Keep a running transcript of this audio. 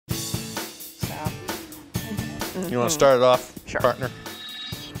You want to start it off, Sure. partner?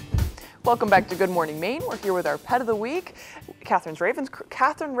 Welcome back to Good Morning Maine. We're here with our pet of the week, Catherine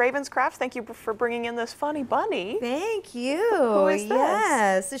Ravenscraft. Thank you for bringing in this funny bunny. Thank you. Who is this?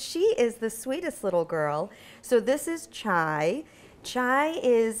 Yes, she is the sweetest little girl. So this is Chai. Chai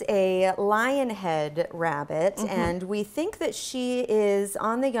is a lionhead rabbit, and we think that she is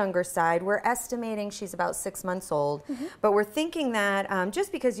on the younger side. We're estimating she's about 6 months old, but we're thinking that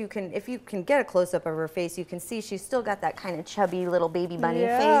just because if you can get a close-up of her face, you can see she's still got that kind of chubby little baby bunny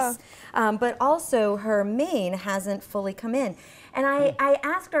face, but also her mane hasn't fully come in. And I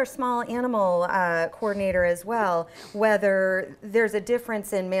asked our small animal coordinator as well whether there's a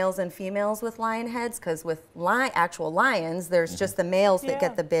difference in males and females with lion heads, because with actual lions, there's just the males that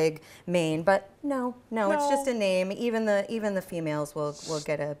get the big mane. But no, it's just a name. Even the females will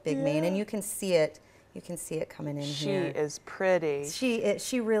get a big mane, and you can see it. You can see it coming in here. She is pretty.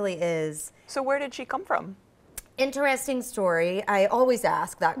 She really is. So where did she come from? Interesting story. I always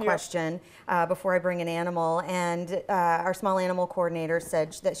ask that question before I bring an animal, and our small animal coordinator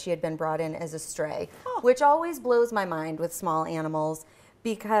said that she had been brought in as a stray, which always blows my mind with small animals,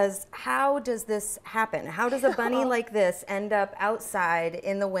 because how does this happen? How does a bunny like this end up outside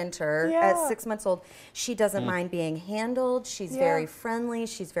in the winter at 6 months old? She doesn't mind being handled. She's very friendly.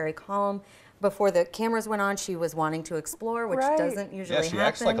 She's very calm. Before the cameras went on, she was wanting to explore, which doesn't usually happen. Yeah, she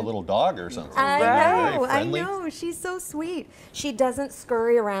acts like a little dog or something. I know. She's so sweet. She doesn't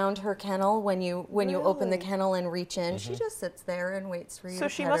scurry around her kennel when you open the kennel and reach in. She just sits there and waits for you to So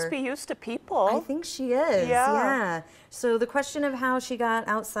she pet must her. be used to people. I think she is. Yeah. So the question of how she got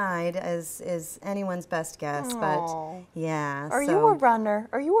outside is anyone's best guess, but yeah. Are you a runner?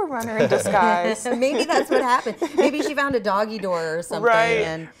 Are you a runner in disguise? Maybe that's what happened. Maybe she found a doggy door or something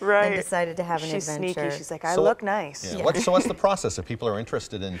and decided to have an She's adventure. sneaky. She's like, I look nice. Yeah. So what's the process if people are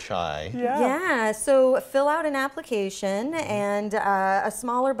interested in Chai? Yeah, so fill out an application, and a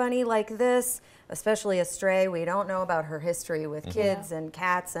smaller bunny like this, especially a stray, we don't know about her history with kids and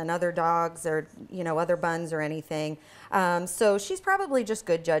cats and other dogs or other buns or anything. So she's probably just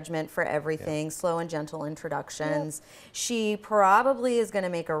good judgment for everything, slow and gentle introductions. She probably is going to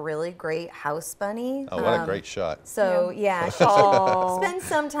make a really great house bunny. Oh, what a great shot. So she'll spend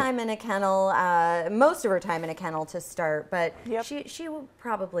some time in a kennel, most of her time in a kennel to start, but she will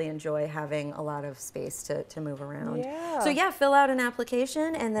probably enjoy having a lot of space to move around. So yeah, fill out an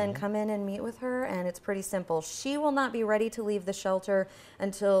application and then come in and meet with her, and it's pretty simple. She will not be ready to leave the shelter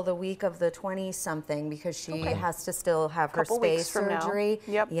until the week of the 20-something, because she has to still have her space surgery.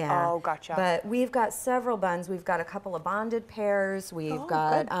 Yeah. Oh, gotcha. But we've got several buns. We've got a couple of bonded pairs. We've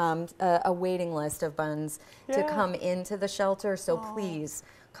got a waiting list of buns to come into the shelter. So please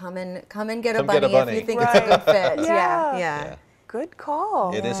come and get a bunny if you think it's a good fit. Yeah. Good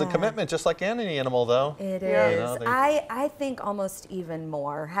call. It is a commitment, just like any animal, though. It is. I think almost even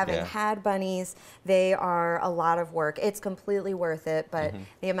more. Having had bunnies, they are a lot of work. It's completely worth it, but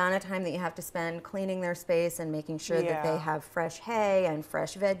the amount of time that you have to spend cleaning their space and making sure that they have fresh hay and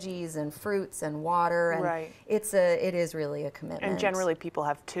fresh veggies and fruits and water, and it is really a commitment. And generally people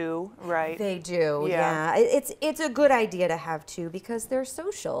have two, right? They do, yeah. It's a good idea to have two because they're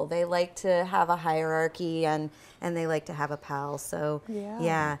social. They like to have a hierarchy and they like to have a pal. So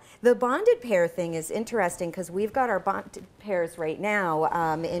yeah, the bonded pair thing is interesting because we've got our bonded pairs right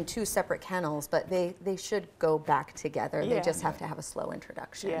now in two separate kennels, but they should go back together. They just have to have a slow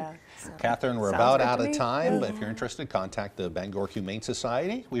introduction. So. Catherine, we're about out of time, but if you're interested, contact the Bangor Humane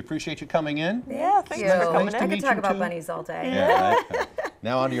Society. We appreciate you coming in. Yeah, thanks for coming in. I could talk about bunnies all day. Yeah.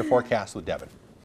 Now on to your forecast with Devin.